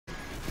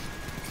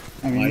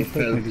I mean, I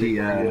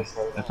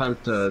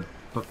felt the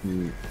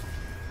fucking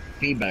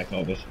feedback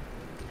of it.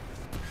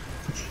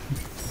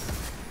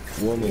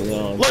 One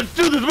along. Let's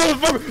do this,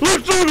 motherfucker!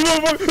 Let's do this,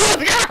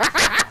 motherfucker!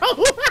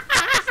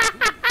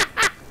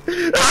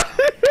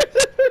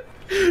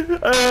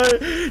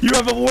 You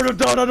have a ward of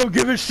dawn, I don't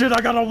give a shit,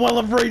 I got a well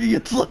of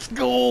radiance, let's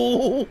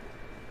go!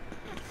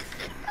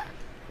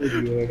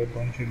 Did you had a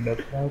bunch of death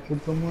match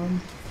with someone?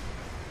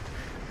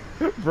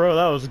 Bro,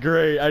 that was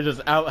great. I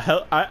just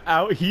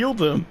out healed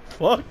him.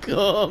 Fuck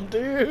him,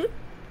 dude.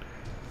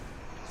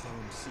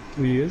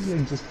 Were you guys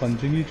like just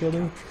punching each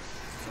other?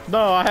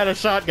 No, I had a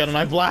shotgun and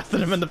I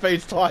blasted him in the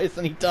face twice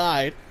and he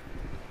died.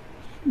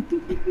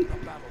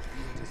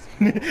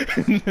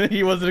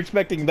 He wasn't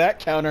expecting that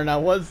counter, now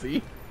was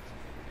he?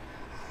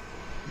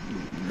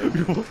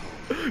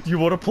 You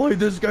wanna play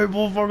this game,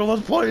 motherfucker?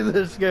 Let's play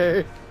this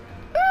game.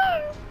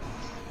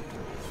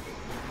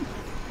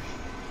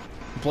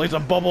 Plays a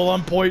bubble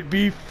on point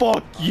B.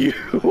 Fuck you.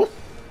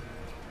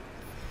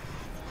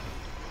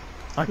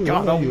 I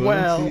got a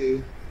well.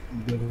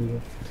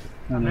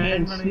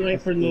 And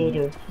sniper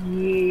loader.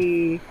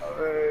 Yay.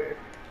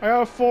 I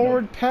got a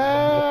forward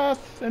pass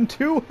and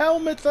 2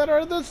 helmets that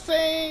are the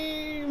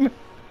same.